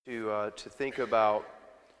to think about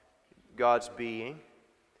God's being.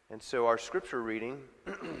 And so our scripture reading,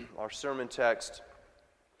 our sermon text,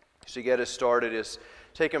 to get us started, is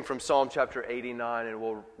taken from Psalm chapter 89, and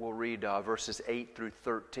we'll read verses 8 through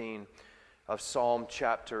 13 of Psalm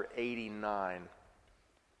chapter 89.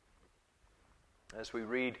 As we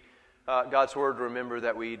read God's Word, remember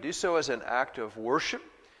that we do so as an act of worship,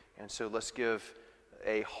 and so let's give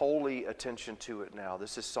a holy attention to it now.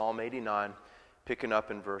 This is Psalm 89, picking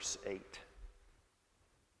up in verse 8.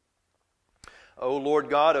 O Lord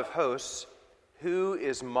God of hosts, who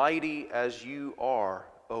is mighty as you are,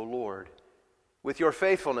 O Lord? With your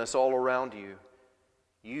faithfulness all around you,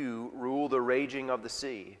 you rule the raging of the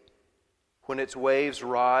sea. When its waves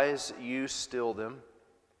rise, you still them.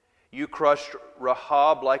 You crushed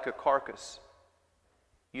Rahab like a carcass.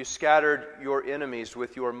 You scattered your enemies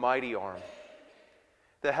with your mighty arm.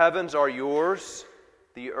 The heavens are yours,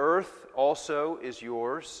 the earth also is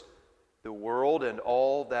yours. The world and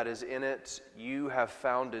all that is in it, you have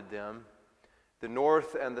founded them. The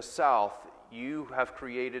north and the south, you have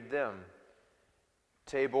created them.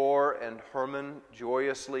 Tabor and Hermon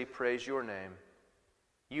joyously praise your name.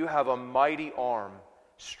 You have a mighty arm.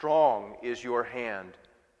 Strong is your hand.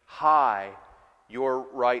 High your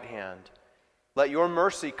right hand. Let your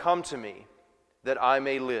mercy come to me, that I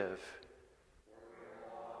may live.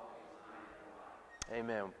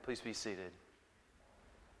 Amen. Please be seated.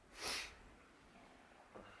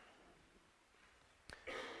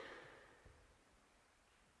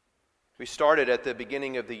 We started at the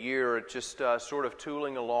beginning of the year just sort of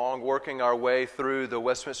tooling along, working our way through the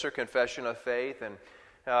Westminster Confession of Faith and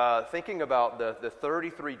thinking about the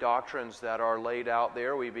 33 doctrines that are laid out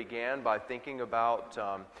there. We began by thinking about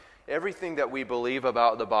everything that we believe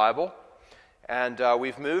about the Bible. And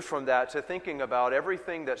we've moved from that to thinking about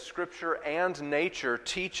everything that Scripture and nature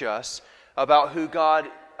teach us about who God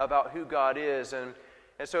is. And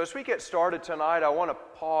so as we get started tonight, I want to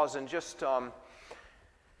pause and just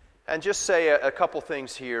say a couple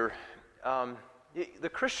things here. The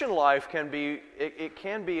Christian life can be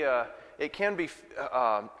a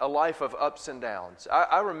life of ups and downs.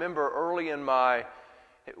 I remember early when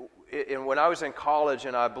I was in college,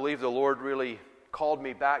 and I believe the Lord really called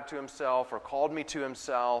me back to Himself, or called me to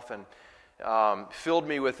Himself, and filled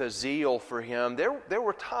me with a zeal for Him. There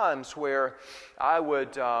were times where I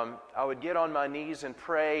would get on my knees and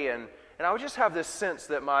pray, and I would just have this sense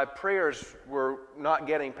that my prayers were not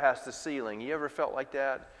getting past the ceiling. You ever felt like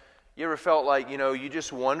that? You ever felt like, you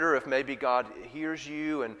just wonder if maybe God hears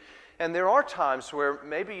you? And there are times where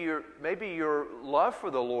maybe your love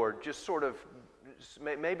for the Lord just sort of,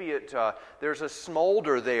 maybe there's a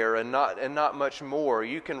smolder there and not much more.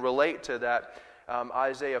 You can relate to that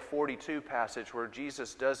Isaiah 42 passage where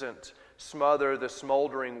Jesus doesn't smother the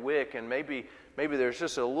smoldering wick, and maybe there's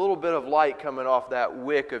just a little bit of light coming off that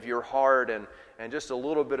wick of your heart and just a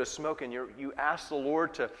little bit of smoke, and you ask the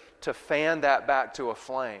Lord to fan that back to a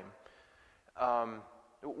flame.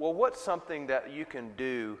 Well, what's something that you can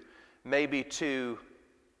do maybe to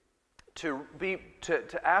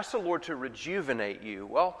ask the Lord to rejuvenate you?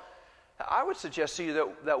 Well, I would suggest to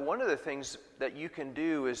you that one of the things that you can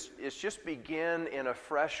do is just begin in a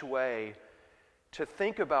fresh way to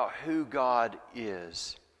think about who God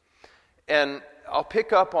is. And I'll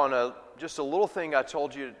pick up on just a little thing I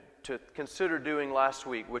told you to consider doing last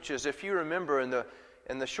week, which is, if you remember in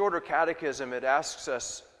the shorter catechism, it asks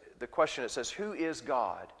us the question. It says, who is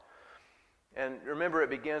God? And remember, it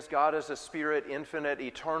begins, God is a spirit, infinite,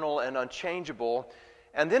 eternal, and unchangeable.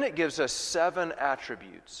 And then it gives us 7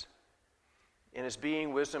 attributes. In His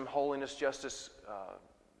being, wisdom, holiness, justice,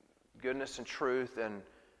 goodness, and truth. And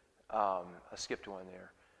I skipped one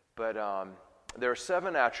there. But there are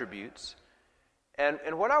 7 attributes.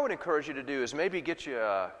 And what I would encourage you to do is maybe get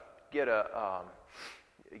a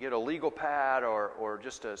legal pad or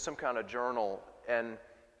just some kind of journal and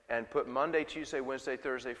put Monday, Tuesday, Wednesday,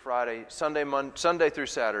 Thursday, Friday, Sunday through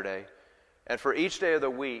Saturday, and for each day of the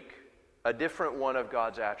week, a different one of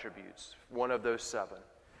God's attributes, one of those 7.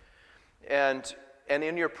 And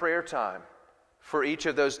in your prayer time, for each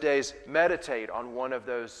of those days, meditate on one of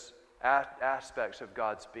those aspects of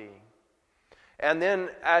God's being. And then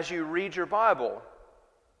as you read your Bible,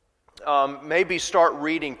 maybe start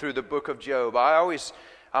reading through the book of Job.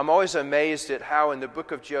 I'm always amazed at how in the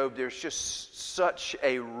book of Job there's just such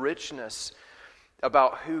a richness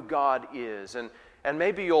about who God is. And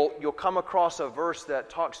maybe you'll come across a verse that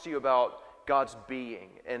talks to you about God's being,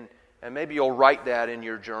 and maybe you'll write that in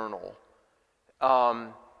your journal.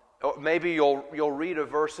 Maybe you'll read a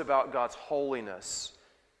verse about God's holiness,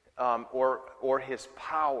 or His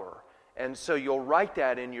power. And so you'll write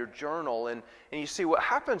that in your journal. And you see what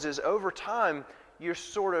happens is over time, you're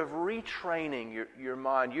sort of retraining your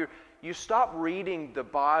mind. You stop reading the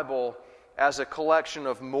Bible as a collection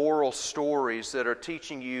of moral stories that are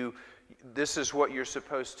teaching you this is what you're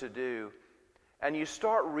supposed to do. And you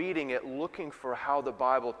start reading it looking for how the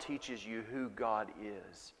Bible teaches you who God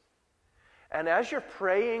is. And as you're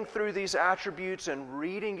praying through these attributes and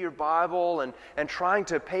reading your Bible and trying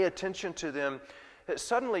to pay attention to them,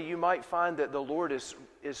 suddenly you might find that the Lord is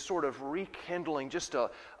sort of rekindling just a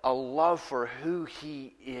love for who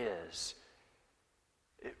He is.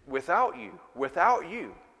 Without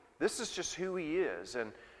you. This is just who He is.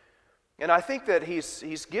 And I think that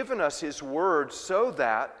He's given us His Word so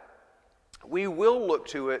that we will look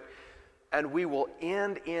to it and we will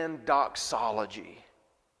end in doxology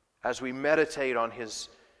as we meditate on His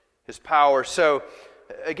power. So,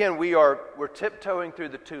 again, we're tiptoeing through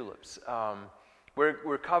the tulips.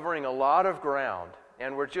 We're covering a lot of ground,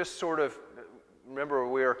 and we're just sort of, remember,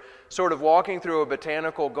 we're sort of walking through a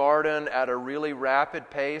botanical garden at a really rapid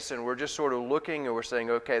pace, and we're just sort of looking and we're saying,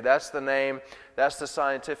 okay, that's the name, that's the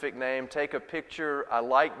scientific name, take a picture, I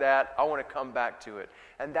like that, I want to come back to it.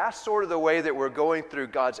 And that's sort of the way that we're going through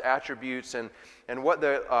God's attributes and what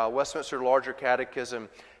the Westminster Larger Catechism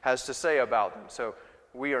has to say about them. So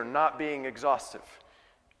we are not being exhaustive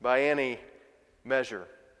by any measure.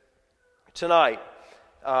 Tonight,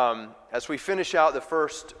 as we finish out the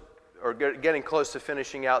first, or getting close to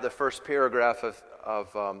finishing out the first paragraph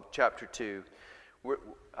of chapter 2,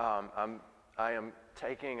 I'm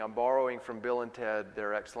borrowing from Bill and Ted,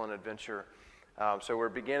 their excellent adventure. So we're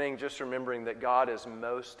beginning just remembering that God is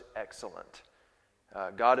most excellent.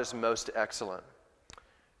 God is most excellent.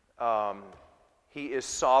 He is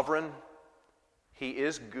sovereign, He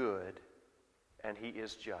is good, and He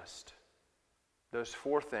is just. Those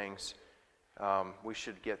four things, we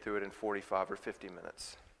should get through it in 45 or 50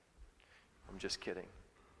 minutes. I'm just kidding.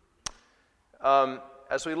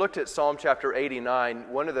 As we looked at Psalm chapter 89,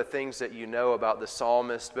 one of the things that you know about the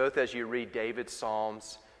psalmist, both as you read David's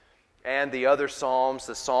Psalms and the other Psalms,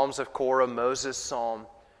 the Psalms of Korah, Moses' Psalm,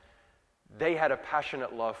 they had a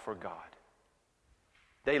passionate love for God.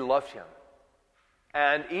 They loved Him.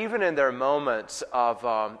 And even in their moments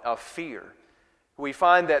of fear, we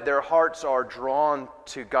find that their hearts are drawn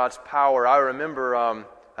to God's power. I remember,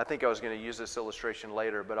 I think I was going to use this illustration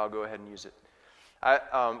later, but I'll go ahead and use it.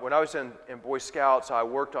 When I was in Boy Scouts, I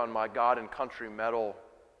worked on my God and Country medal.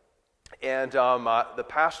 And the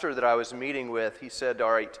pastor that I was meeting with, he said,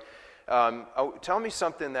 all right, tell me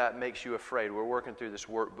something that makes you afraid. We're working through this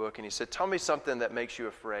workbook, and he said, tell me something that makes you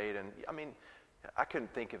afraid. And I mean, I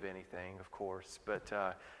couldn't think of anything, of course, but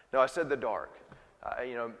no, I said the dark.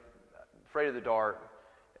 Afraid of the dark.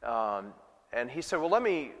 And he said, well, let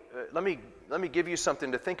me give you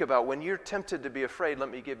something to think about. When you're tempted to be afraid, let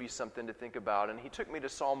me give you something to think about. And he took me to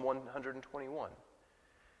Psalm 121.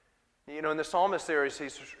 In the psalmist there,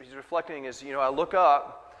 he's reflecting as, I look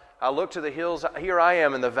up, I look to the hills. Here I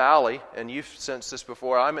am in the valley, and you've sensed this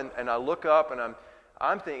before. And I look up, and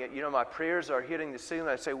I'm thinking, my prayers are hitting the ceiling.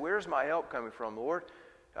 I say, where's my help coming from, Lord?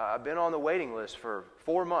 I've been on the waiting list for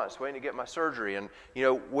 4 months waiting to get my surgery, and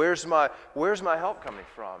where's my help coming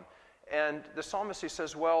from? And the psalmist, he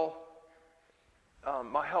says, well,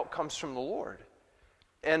 my help comes from the Lord.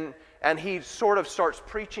 And he sort of starts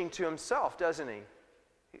preaching to himself, doesn't he?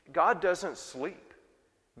 God doesn't sleep.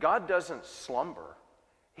 God doesn't slumber.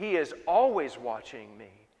 He is always watching me.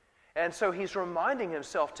 And so he's reminding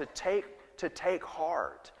himself to take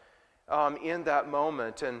heart in that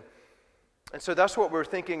moment. And so that's what we're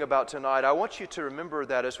thinking about tonight. I want you to remember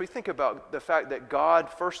that as we think about the fact that God,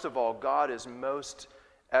 first of all, God is most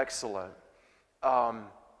excellent.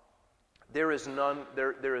 There is none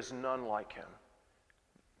like Him.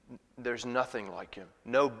 There's nothing like Him.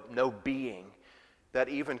 No being that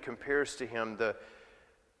even compares to Him. The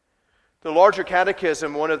larger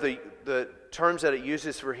catechism, one of the terms that it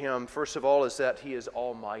uses for Him, first of all, is that He is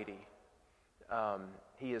almighty.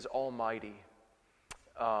 He is almighty.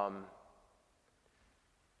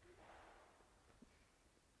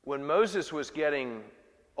 When Moses was getting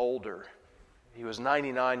older, he was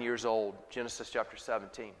 99 years old, Genesis chapter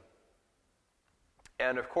 17.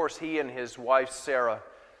 And of course, he and his wife Sarah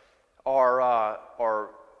are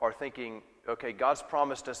thinking, okay, God's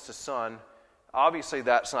promised us a son. Obviously,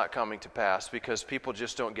 that's not coming to pass because people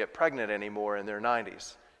just don't get pregnant anymore in their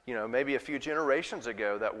 90s. Maybe a few generations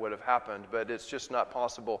ago that would have happened, but it's just not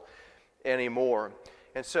possible anymore.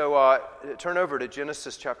 And so turn over to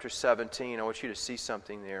Genesis chapter 17. I want you to see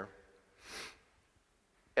something there.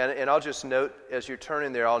 And I'll just note, as you're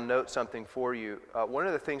turning there, I'll note something for you. One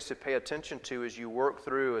of the things to pay attention to as you work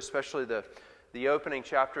through, especially the opening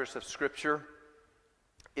chapters of Scripture,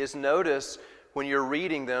 is notice when you're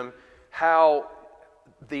reading them how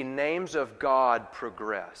the names of God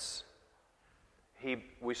progress.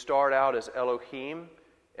 We start out as Elohim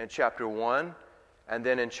in chapter 1, and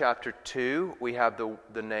then in chapter 2 we have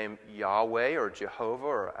the name Yahweh or Jehovah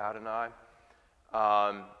or Adonai.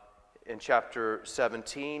 In chapter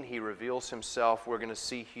 17, he reveals himself, we're going to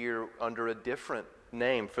see here, under a different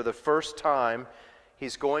name. For the first time,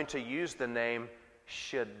 he's going to use the name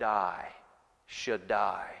Shaddai.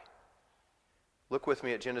 Shaddai. Look with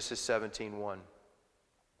me at Genesis 17:1.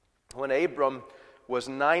 When Abram was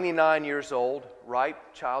 99 years old,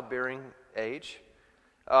 ripe childbearing age,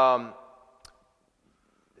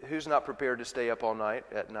 who's not prepared to stay up all night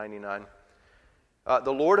at 99?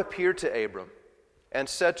 The Lord appeared to Abram and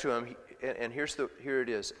said to him, and here it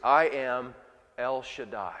is, I am El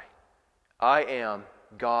Shaddai. I am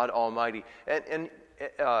God Almighty. And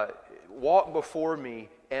walk before me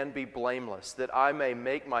and be blameless, that I may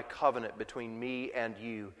make my covenant between me and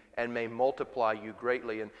you, and may multiply you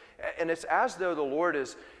greatly. And it's as though the Lord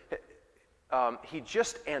is, he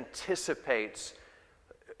just anticipates,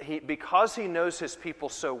 because he knows his people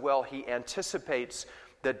so well, he anticipates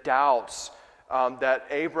the doubts that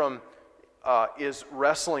Abram is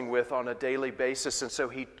wrestling with on a daily basis. And so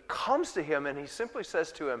he comes to him and he simply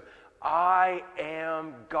says to him, I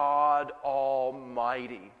am God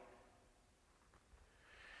Almighty.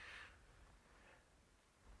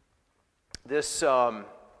 This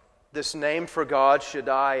name for God,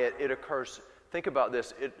 Shaddai, it occurs, think about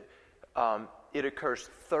this, it occurs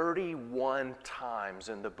 31 times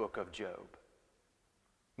in the book of Job,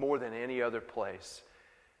 more than any other place.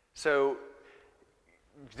 So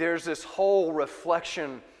there's this whole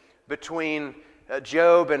reflection between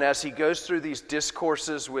Job, and as he goes through these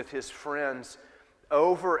discourses with his friends,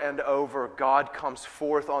 over and over, God comes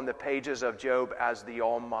forth on the pages of Job as the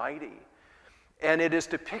Almighty. And it is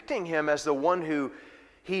depicting him as the one who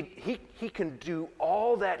he can do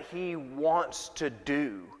all that he wants to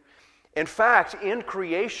do. In fact, in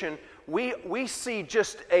creation, we see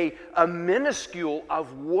just a minuscule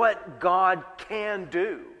of what God can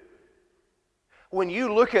do. When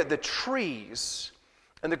you look at the trees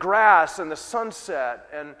and the grass and the sunset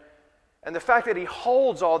and the fact that he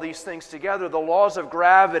holds all these things together, the laws of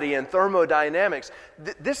gravity and thermodynamics,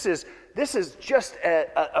 this is just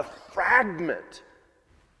a fragment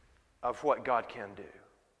of what God can do.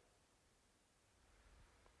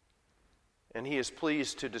 And he is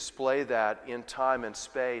pleased to display that in time and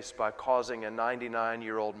space by causing a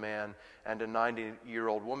 99-year-old man and a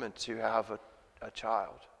 90-year-old woman to have a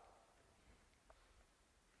child.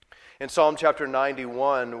 In Psalm chapter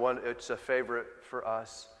 91, it's a favorite for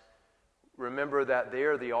us. Remember that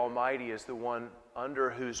there the Almighty is the one under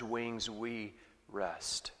whose wings we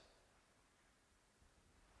rest.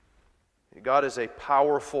 God is a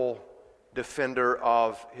powerful defender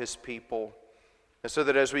of his people. And so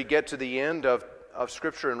that as we get to the end of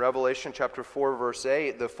Scripture in Revelation chapter 4, verse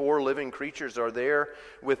 8, the four living creatures are there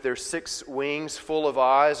with their 6 wings full of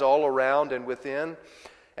eyes all around and within.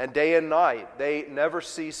 And day and night, they never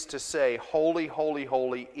cease to say, Holy, holy,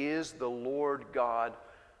 holy is the Lord God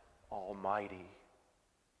Almighty.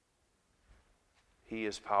 He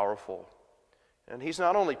is powerful. And he's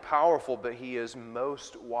not only powerful, but he is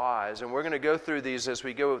most wise. And we're going to go through these as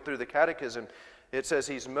we go through the catechism. It says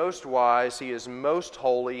he's most wise, he is most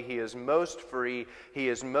holy, he is most free, he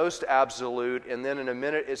is most absolute. And then in a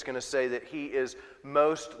minute it's going to say that he is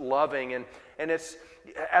most loving. And it's,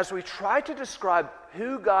 as we try to describe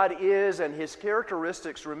who God is and his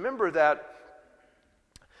characteristics, remember that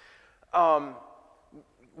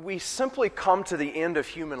we simply come to the end of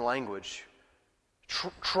human language,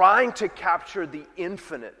 trying to capture the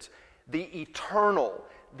infinite, the eternal,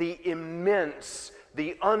 the immense,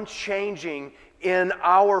 the unchanging in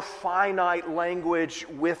our finite language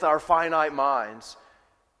with our finite minds.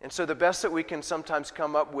 And so the best that we can sometimes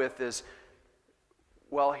come up with is,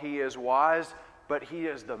 well, he is wise, but he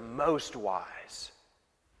is the most wise.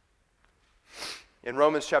 In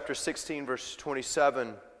Romans chapter 16, verse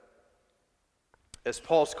 27, as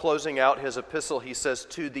Paul's closing out his epistle, he says,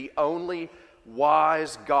 to the only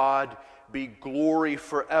wise God be glory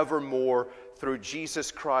forevermore through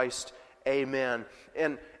Jesus Christ. Amen.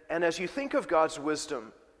 And as you think of God's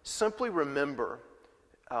wisdom, simply remember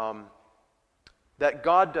that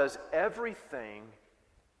God does everything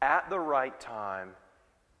at the right time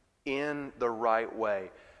in the right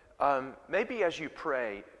way. Maybe as you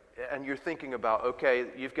pray and you're thinking about, okay,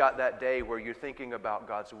 you've got that day where you're thinking about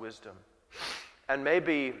God's wisdom. And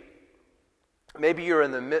maybe you're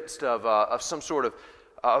in the midst of some sort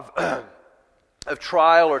of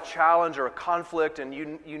trial or challenge or a conflict, and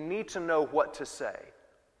you need to know what to say.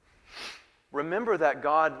 Remember that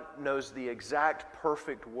God knows the exact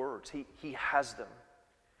perfect words. He has them.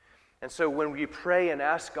 And so when we pray and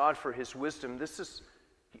ask God for His wisdom, this is,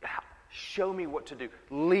 show me what to do.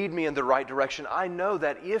 Lead me in the right direction. I know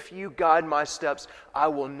that if you guide my steps, I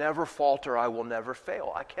will never falter. I will never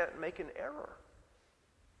fail. I can't make an error.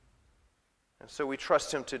 And so we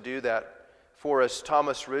trust Him to do that for us.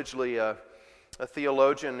 Thomas Ridgely, a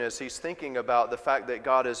theologian, as he's thinking about the fact that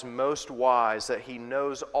God is most wise, that He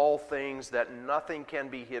knows all things, that nothing can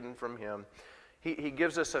be hidden from Him, he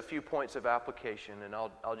gives us a few points of application, and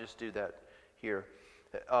I'll just do that here.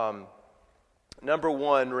 Number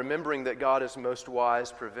one, remembering that God is most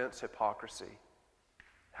wise prevents hypocrisy.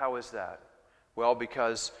 How is that? Well,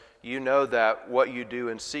 because you know that what you do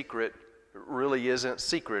in secret really isn't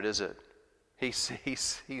secret, is it? He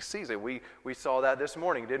sees it. We saw that this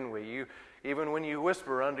morning, didn't we? Even when you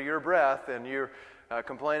whisper under your breath and you're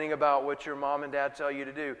complaining about what your mom and dad tell you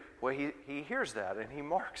to do, well, he hears that and He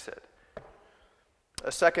marks it.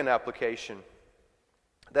 A second application,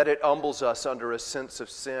 that it humbles us under a sense of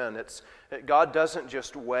sin. God doesn't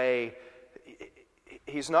just weigh,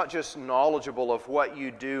 He's not just knowledgeable of what you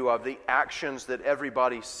do, of the actions that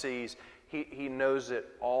everybody sees. He knows it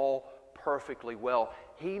all perfectly well.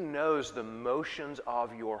 He knows the motions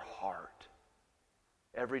of your heart.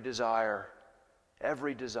 Every desire.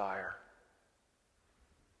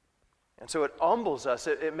 And so it humbles us.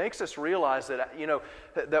 It makes us realize that,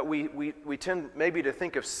 that we tend maybe to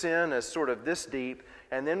think of sin as sort of this deep,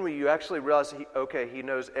 and then when you actually realize, He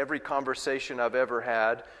knows every conversation I've ever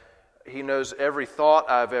had. He knows every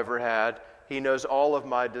thought I've ever had. He knows all of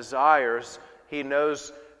my desires. He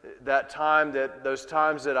knows those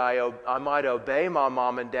times that I might obey my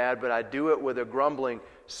mom and dad, but I do it with a grumbling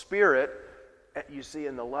spirit. You see,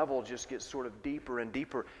 and the level just gets sort of deeper and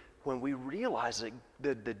deeper. When we realize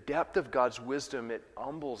the depth of God's wisdom, it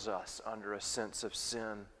humbles us under a sense of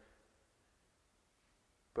sin.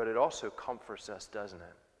 But it also comforts us, doesn't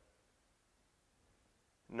it?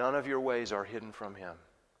 None of your ways are hidden from Him.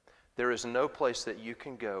 There is no place that you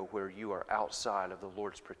can go where you are outside of the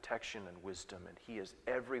Lord's protection and wisdom, and He is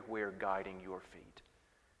everywhere guiding your feet.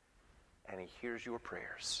 And He hears your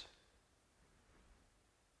prayers.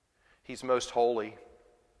 He's most holy.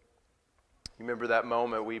 You remember that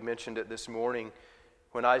moment, we mentioned it this morning,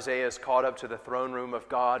 when Isaiah is caught up to the throne room of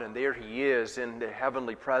God, and there he is in the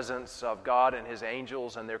heavenly presence of God and His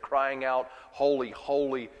angels, and they're crying out, "Holy,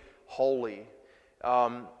 holy, holy."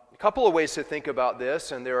 A couple of ways to think about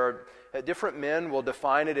this, and there are different men will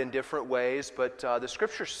define it in different ways, but the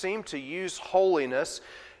Scriptures seem to use holiness,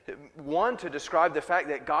 one, to describe the fact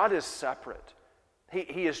that God is separate.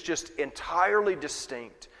 He is just entirely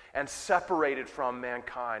distinct and separated from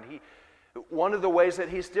mankind. One of the ways that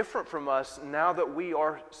He's different from us now that we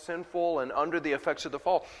are sinful and under the effects of the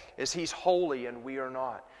fall is He's holy and we are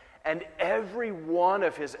not. And every one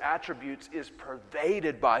of His attributes is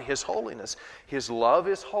pervaded by His holiness. His love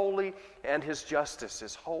is holy and His justice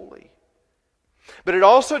is holy. But it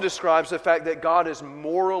also describes the fact that God is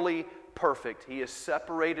morally perfect. He is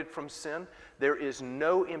separated from sin. There is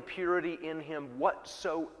no impurity in Him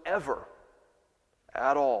whatsoever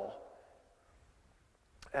at all.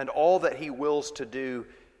 And all that He wills to do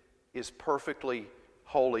is perfectly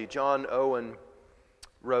holy. John Owen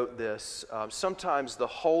wrote this. Sometimes the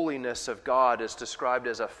holiness of God is described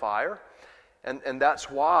as a fire. And that's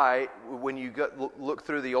why when you look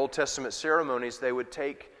through the Old Testament ceremonies, they would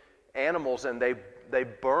take animals and they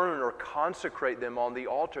burn or consecrate them on the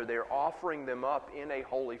altar. They're offering them up in a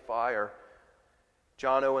holy fire.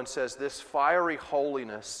 John Owen says, "This fiery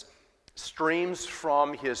holiness streams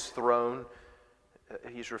from His throne."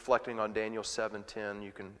 He's reflecting on Daniel 7:10.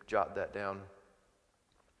 You can jot that down.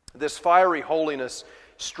 This fiery holiness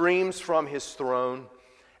streams from His throne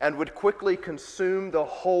and would quickly consume the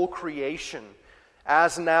whole creation,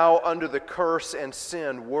 as now under the curse and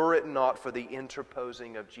sin, were it not for the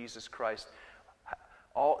interposing of Jesus Christ.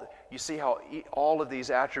 You see how all of these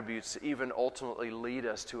attributes even ultimately lead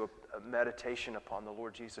us to a meditation upon the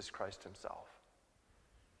Lord Jesus Christ Himself.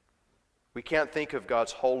 We can't think of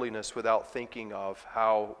God's holiness without thinking of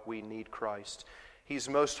how we need Christ. He's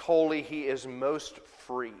most holy. He is most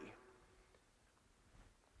free.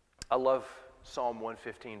 I love Psalm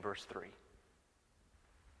 115, verse 3.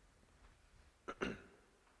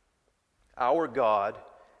 Our God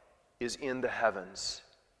is in the heavens.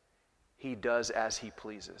 He does as He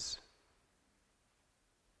pleases.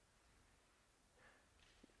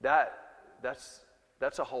 That's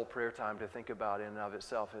That's a whole prayer time to think about in and of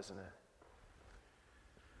itself, isn't it?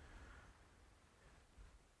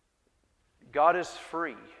 God is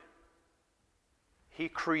free. He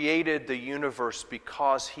created the universe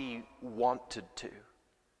because He wanted to.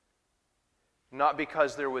 Not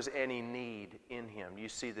because there was any need in Him. You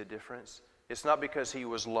see the difference? It's not because He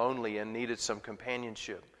was lonely and needed some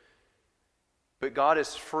companionship. But God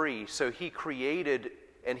is free, so He created,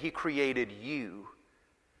 and He created you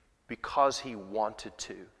because He wanted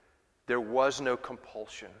to. There was no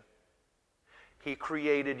compulsion. He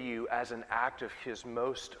created you as an act of His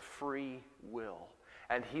most free will.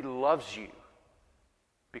 And He loves you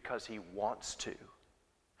because He wants to.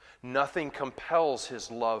 Nothing compels His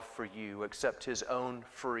love for you except His own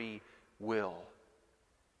free will.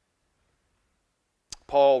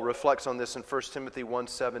 Paul reflects on this in 1 Timothy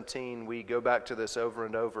 1:17. We go back to this over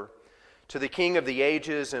and over. To the King of the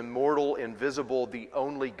ages, immortal, invisible, the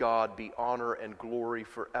only God, be honor and glory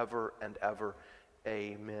forever and ever.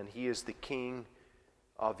 Amen. He is the King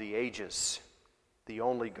of the ages, the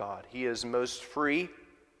only God. He is most free.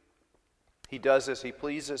 He does as He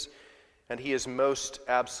pleases, and He is most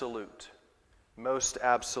absolute. Most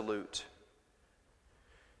absolute.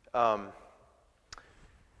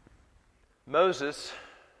 Moses,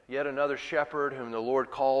 yet another shepherd whom the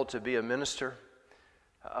Lord called to be a minister,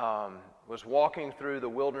 was walking through the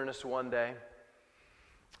wilderness one day,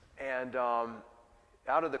 and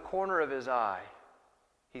out of the corner of his eye,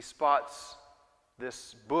 he spots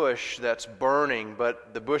this bush that's burning,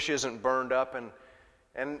 but the bush isn't burned up,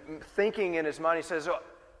 and thinking in his mind, he says, "Oh,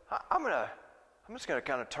 I'm just going to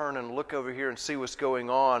kind of turn and look over here and see what's going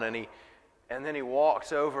on," and then he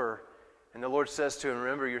walks over, and the Lord says to him,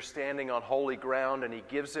 "Remember, you're standing on holy ground," and He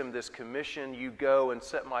gives him this commission: "You go and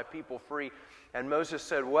set my people free." And Moses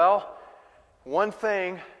said, "Well, one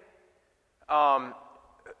thing,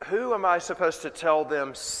 who am I supposed to tell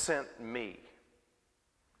them sent me?"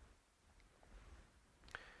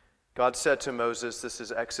 God said to Moses, this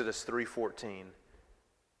is Exodus 3:14,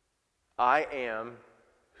 "I am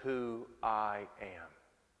who I am."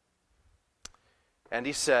 And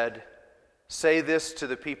He said, "Say this to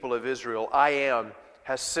the people of Israel: I am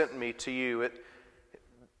has sent me to you."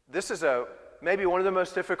 This is maybe one of the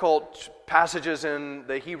most difficult passages in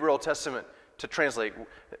the Hebrew Old Testament to translate.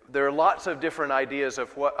 There are lots of different ideas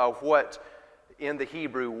of what in the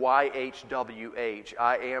Hebrew, YHWH,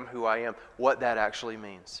 I am who I am, what that actually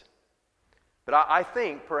means. But I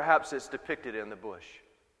think perhaps it's depicted in the bush.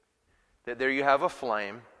 That there you have a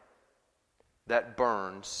flame that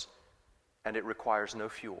burns and it requires no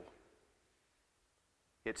fuel.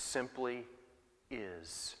 It simply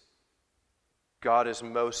is. God is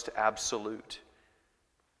most absolute.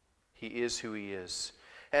 He is who He is.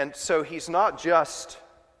 And so He's not just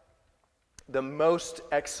the most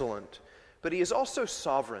excellent, but He is also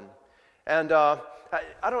sovereign. And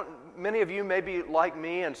many of you may be like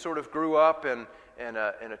me and sort of grew up in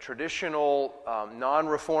a traditional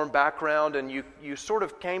non-reformed background, and you sort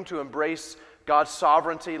of came to embrace God's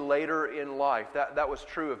sovereignty later in life. That was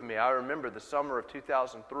true of me. I remember the summer of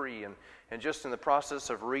 2003, and just in the process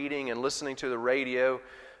of reading and listening to the radio,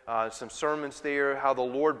 some sermons there, how the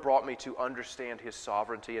Lord brought me to understand His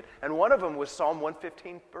sovereignty. And one of them was Psalm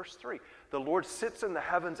 115, verse 3. The Lord sits in the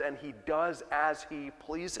heavens and He does as He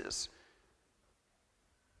pleases.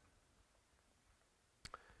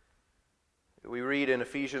 We read in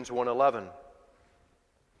Ephesians 1:11,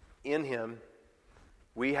 "In Him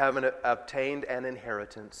we have obtained an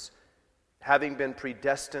inheritance, having been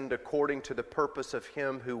predestined according to the purpose of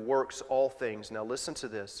Him who works all things." Now listen to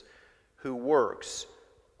this. Who works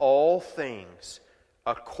all things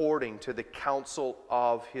according to the counsel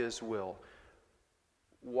of His will.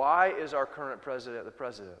 Why is our current president the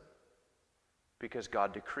president? Because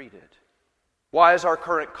God decreed it. Why is our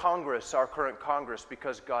current Congress?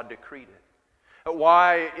 Because God decreed it.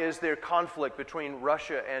 Why is there conflict between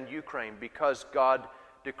Russia and Ukraine? Because God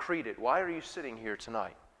decreed it. Why are you sitting here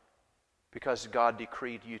tonight? Because God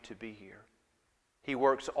decreed you to be here. He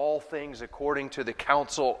works all things according to the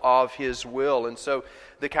counsel of His will. And so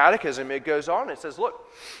the Catechism, it goes on, it says, look,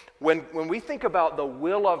 when we think about the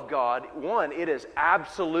will of God, one, it is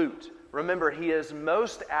absolute. Remember, He is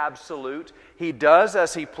most absolute. He does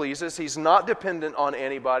as He pleases. He's not dependent on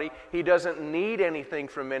anybody. He doesn't need anything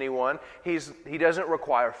from anyone. He doesn't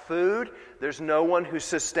require food. There's no one who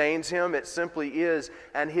sustains Him. It simply is.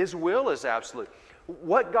 And His will is absolute.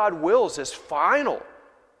 What God wills is final.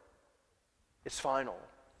 It's final.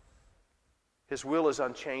 His will is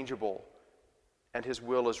unchangeable, and His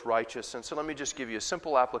will is righteous. And so let me just give you a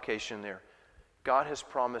simple application there. God has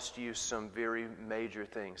promised you some very major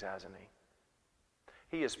things, hasn't He?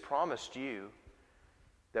 He has promised you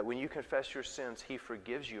that when you confess your sins, He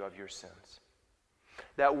forgives you of your sins.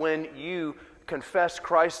 That when you confess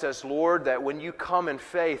Christ as Lord, that when you come in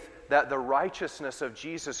faith, that the righteousness of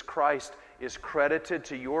Jesus Christ is credited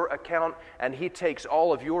to your account, and He takes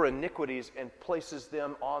all of your iniquities and places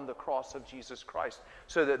them on the cross of Jesus Christ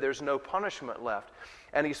so that there's no punishment left.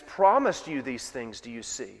 And He's promised you these things, do you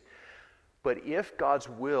see? But if God's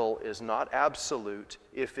will is not absolute,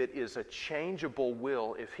 if it is a changeable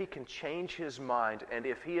will, if He can change His mind, and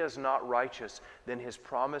if He is not righteous, then His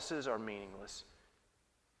promises are meaningless.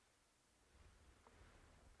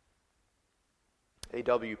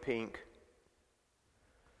 A.W. Pink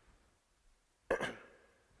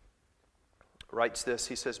writes this.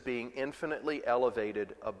 He says, being infinitely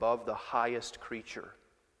elevated above the highest creature,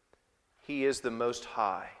 He is the Most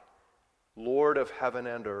High, Lord of heaven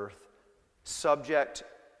and earth, subject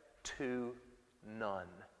to none,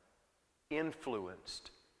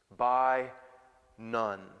 influenced by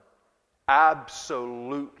none,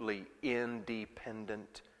 absolutely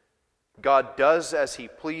independent. God does as He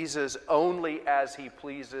pleases, only as He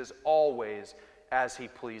pleases, always as He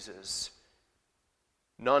pleases.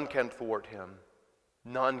 None can thwart Him.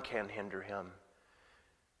 None can hinder Him.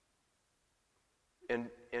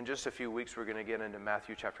 In just a few weeks, we're going to get into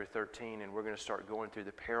Matthew chapter 13, and we're going to start going through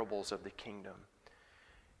the parables of the kingdom.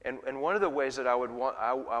 And one of the ways that I would want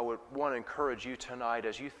to encourage you tonight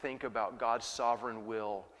as you think about God's sovereign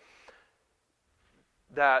will,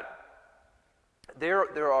 that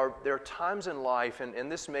there are times in life,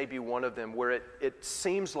 and this may be one of them, where it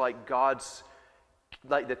seems like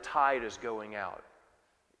the tide is going out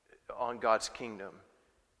on God's kingdom.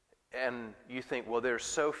 And you think, well, there's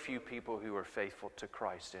so few people who are faithful to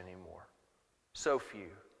Christ anymore. So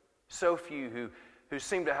few who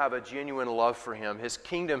seem to have a genuine love for Him. His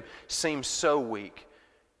kingdom seems so weak.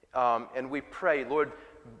 And we pray, Lord,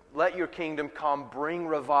 let your kingdom come, bring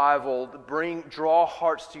revival, draw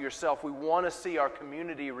hearts to yourself. We want to see our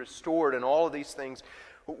community restored and all of these things.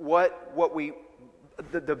 The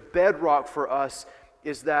bedrock for us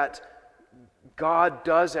is that God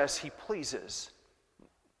does as He pleases.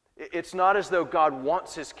 It's not as though God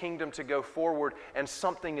wants His kingdom to go forward and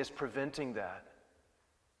something is preventing that.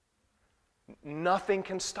 Nothing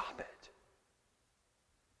can stop it.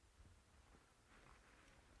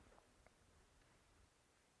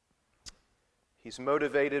 He's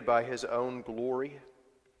motivated by His own glory.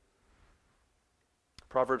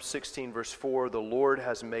 Proverbs 16 verse 4, the Lord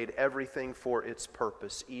has made everything for its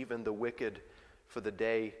purpose, even the wicked for the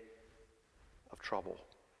day of trouble.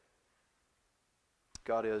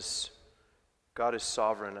 God is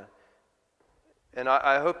sovereign. And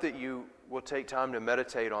I hope that you will take time to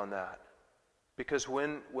meditate on that. Because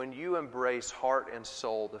when you embrace heart and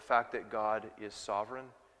soul the fact that God is sovereign,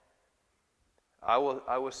 I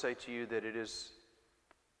will say to you that it is,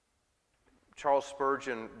 Charles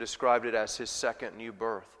Spurgeon described it as his second new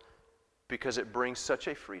birth, because it brings such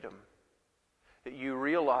a freedom. That you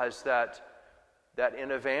realize that in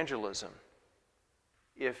evangelism,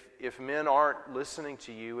 if men aren't listening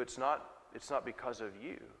to you, it's not because of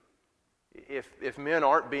you. If men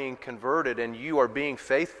aren't being converted and you are being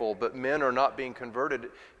faithful, but men are not being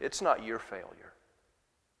converted, it's not your failure.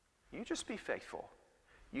 You just be faithful.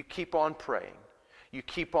 You keep on praying. You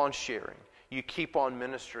keep on sharing. You keep on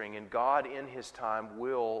ministering. And God, in His time,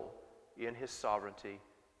 will, in His sovereignty,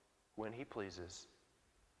 when He pleases,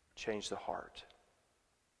 change the heart.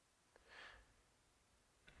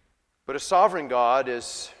 But a sovereign God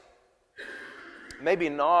is maybe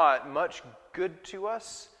not much good to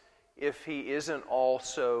us if He isn't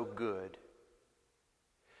also good.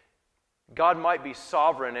 God might be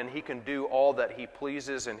sovereign and He can do all that He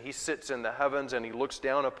pleases, and He sits in the heavens and He looks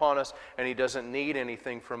down upon us and He doesn't need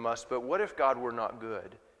anything from us. But what if God were not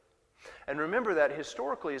good? And remember that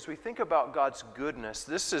historically, as we think about God's goodness,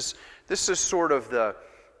 this is sort of the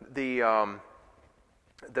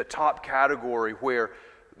top category, where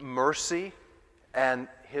mercy and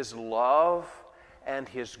His love and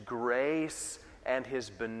His grace and His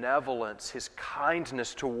benevolence, His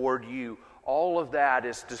kindness toward you, all of that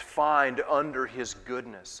is defined under His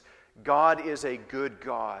goodness. God is a good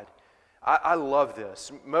God. I love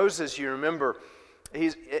this. Moses, you remember,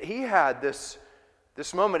 he had this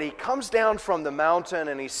moment. He comes down from the mountain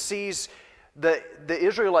and he sees the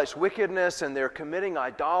Israelites' wickedness, and they're committing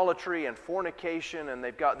idolatry and fornication, and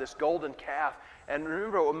they've got this golden calf. And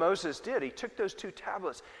remember what Moses did. He took those 2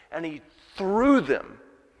 tablets and he threw them,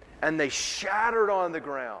 and they shattered on the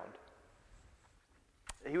ground.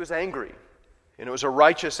 He was angry, and it was a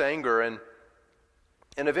righteous anger. And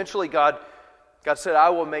eventually God said, I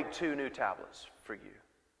will make 2 new tablets for you.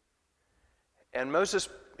 And Moses,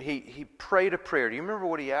 he prayed a prayer. Do you remember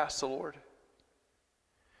what he asked the Lord?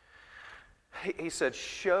 He said,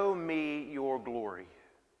 "Show me your glory."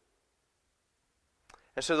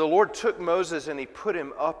 And so the Lord took Moses and he put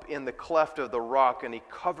him up in the cleft of the rock and he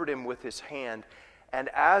covered him with his hand. And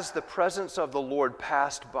as the presence of the Lord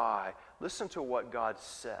passed by, listen to what God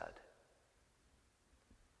said.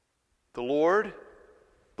 The Lord,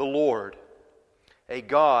 a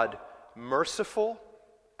God merciful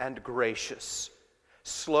and gracious,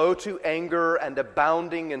 slow to anger and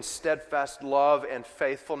abounding in steadfast love and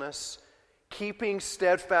faithfulness, keeping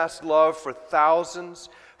steadfast love for thousands,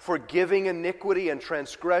 forgiving iniquity and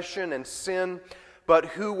transgression and sin, but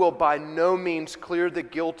who will by no means clear the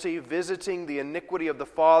guilty, visiting the iniquity of the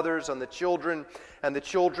fathers on the children and the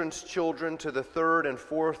children's children to the third and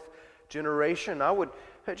fourth generation. I would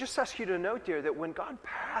just ask you to note there that when God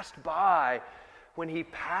passed by,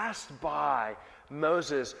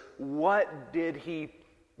 Moses, what did he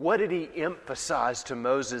emphasize to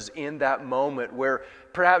Moses in that moment where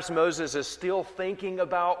perhaps Moses is still thinking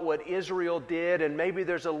about what Israel did and maybe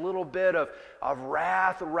there's a little bit of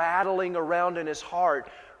wrath rattling around in his heart?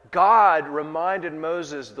 God reminded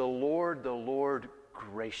Moses, the Lord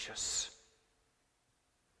gracious,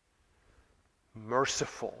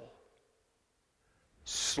 merciful,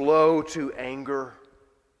 slow to anger,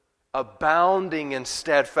 abounding in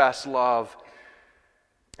steadfast love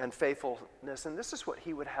and faithfulness. And this is what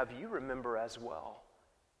he would have you remember as well.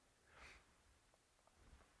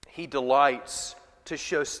 He delights to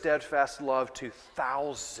show steadfast love to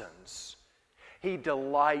thousands. He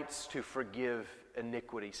delights to forgive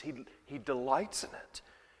iniquities. He delights in it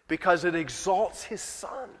because it exalts his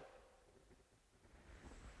Son.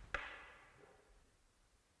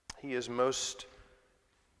 He is most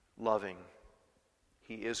loving.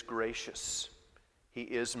 He is gracious. He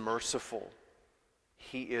is merciful.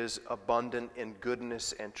 He is abundant in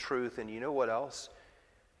goodness and truth. And you know what else?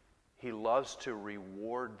 He loves to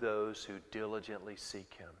reward those who diligently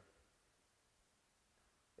seek him.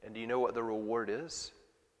 And do you know what the reward is?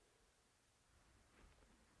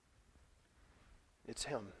 It's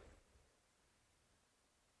him.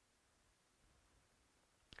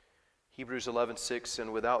 Hebrews 11:6,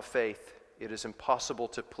 and without faith it is impossible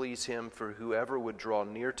to please him, for whoever would draw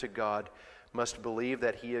near to God must believe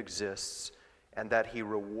that he exists and that he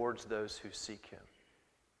rewards those who seek him.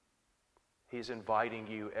 He's inviting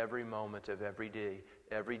you every moment of every day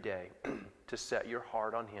to set your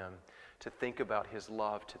heart on him, to think about his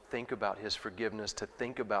love, to think about his forgiveness, to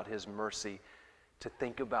think about his mercy, to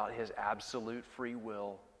think about his absolute free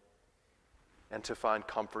will, and to find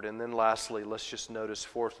comfort. And then lastly, let's just notice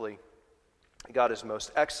fourthly, God is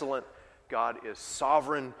most excellent, God is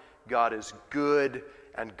sovereign, God is good,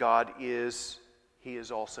 and He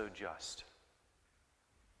is also just.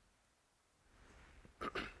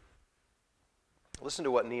 Listen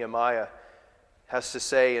to what Nehemiah has to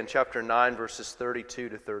say in chapter 9, verses 32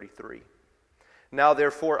 to 33. Now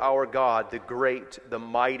therefore our God, the great, the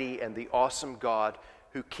mighty, and the awesome God,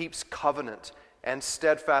 who keeps covenant and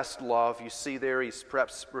steadfast love. You see there, he's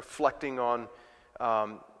perhaps reflecting on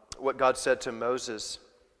what God said to Moses.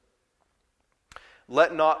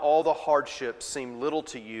 Let not all the hardship seem little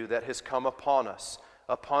to you that has come upon us,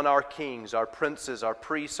 upon our kings, our princes, our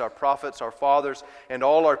priests, our prophets, our fathers, and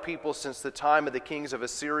all our people since the time of the kings of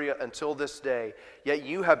Assyria until this day. Yet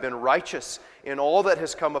you have been righteous in all that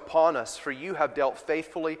has come upon us, for you have dealt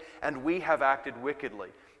faithfully, and we have acted wickedly.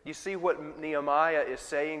 You see what Nehemiah is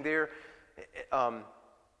saying there?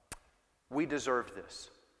 We deserve this.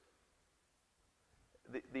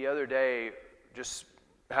 The other day, just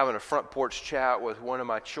having a front porch chat with one of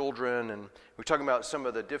my children, and we're talking about some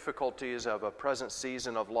of the difficulties of a present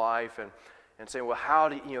season of life, and saying, well, how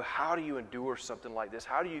do you endure something like this?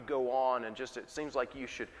 How do you go on? And just, it seems like you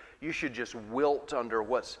should just wilt under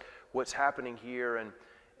what's happening here.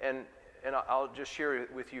 And I'll just share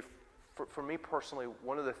with you, for me personally,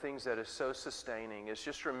 one of the things that is so sustaining is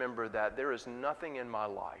just remember that there is nothing in my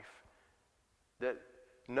life, that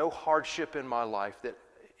no hardship in my life that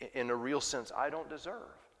in a real sense I don't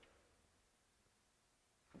deserve.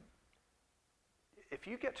 If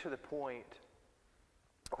you get to the point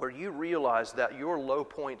where you realize that your low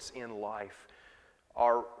points in life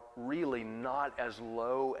are really not as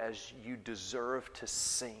low as you deserve to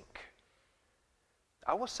sink,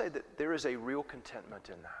 I will say that there is a real contentment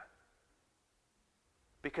in that.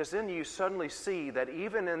 Because then you suddenly see that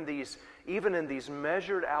even in these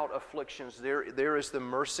measured out afflictions, there is the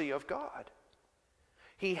mercy of God.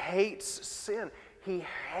 He hates sin. He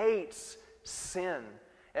hates sin.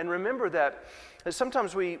 And remember that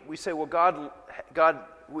sometimes we say, well, God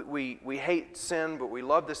we hate sin, but we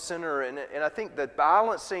love the sinner. And I think the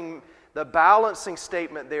balancing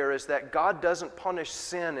statement there is that God doesn't punish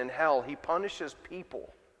sin in hell. He punishes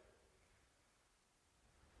people.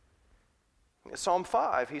 Psalm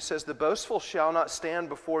 5, he says, "The boastful shall not stand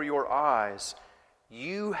before your eyes.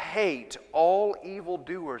 You hate all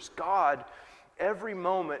evildoers." God, every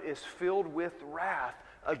moment, is filled with wrath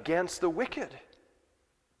against the wicked.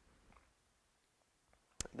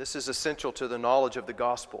 This is essential to the knowledge of the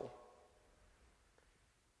gospel,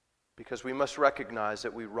 because we must recognize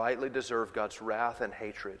that we rightly deserve God's wrath and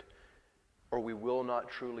hatred, or we will not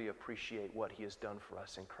truly appreciate what He has done for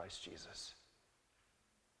us in Christ Jesus,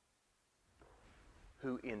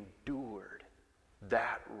 who endured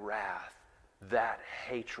that wrath, that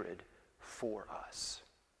hatred for us.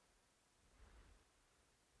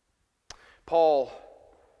 Paul,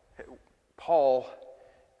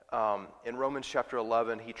 in Romans chapter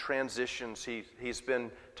 11, he transitions. He's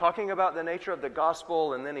been talking about the nature of the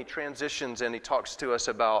gospel, and then he transitions and he talks to us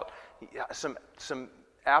about some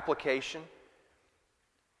application.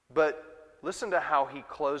 But listen to how he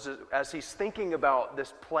closes as he's thinking about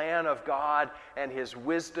this plan of God and His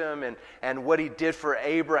wisdom and what He did for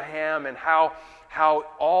Abraham and how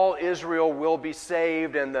all Israel will be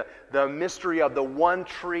saved, and the mystery of the one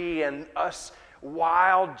tree and us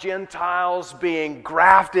wild Gentiles being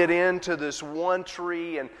grafted into this one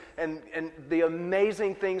tree, and the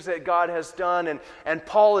amazing things that God has done. And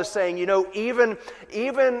Paul is saying, even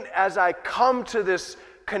as I come to this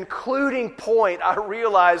concluding point, I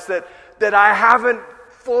realize that I haven't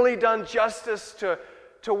fully done justice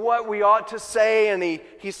to what we ought to say. And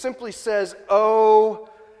he simply says, "Oh,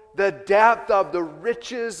 the depth of the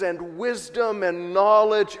riches and wisdom and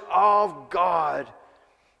knowledge of God.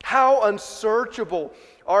 How unsearchable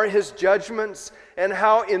are His judgments, and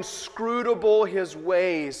how inscrutable His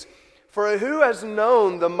ways. For who has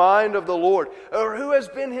known the mind of the Lord? Or who has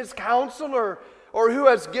been His counselor? Or who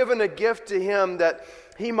has given a gift to Him that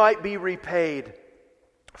He might be repaid?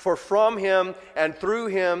 For from Him and through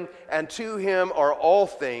Him and to Him are all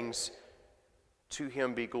things. To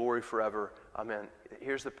Him be glory forever. Amen."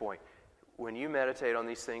 Here's the point. When you meditate on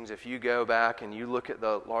these things, if you go back and you look at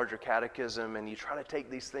the larger catechism and you try to take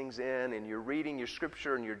these things in and you're reading your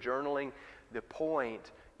scripture and you're journaling, the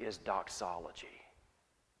point is doxology.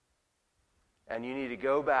 And you need to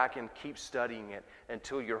go back and keep studying it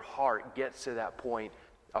until your heart gets to that point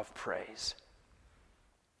of praise.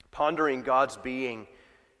 Pondering God's being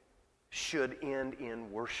should end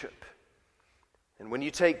in worship. And when you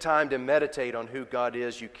take time to meditate on who God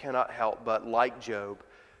is, you cannot help but, like Job,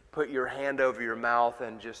 put your hand over your mouth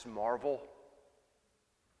and just marvel.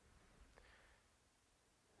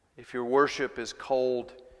 If your worship is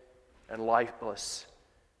cold and lifeless,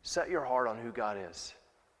 set your heart on who God is.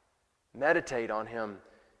 Meditate on Him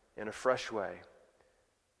in a fresh way.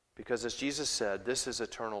 Because as Jesus said, this is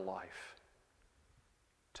eternal life,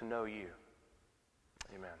 to know You.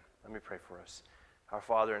 Amen. Let me pray for us. Our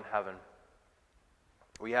Father in heaven,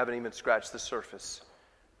 we haven't even scratched the surface.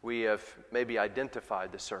 We have maybe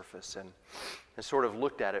identified the surface and sort of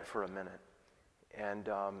looked at it for a minute.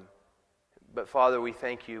 But Father, we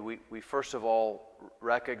thank You. We first of all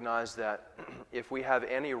recognize that if we have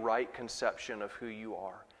any right conception of who You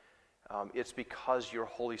are, it's because Your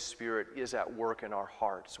Holy Spirit is at work in our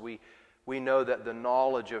hearts. We know that the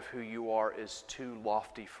knowledge of who You are is too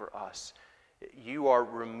lofty for us. You are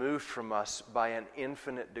removed from us by an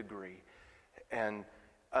infinite degree. And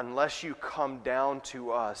unless You come down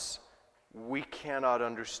to us, we cannot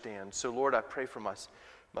understand. So Lord, I pray for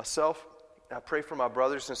myself. I pray for my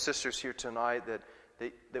brothers and sisters here tonight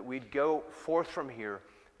that we'd go forth from here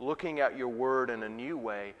looking at Your Word in a new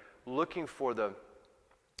way, looking for the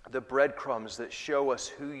breadcrumbs that show us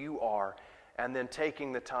who You are, and then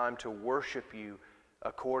taking the time to worship You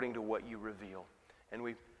according to what You reveal. And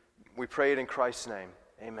we pray it in Christ's name.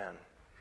 Amen.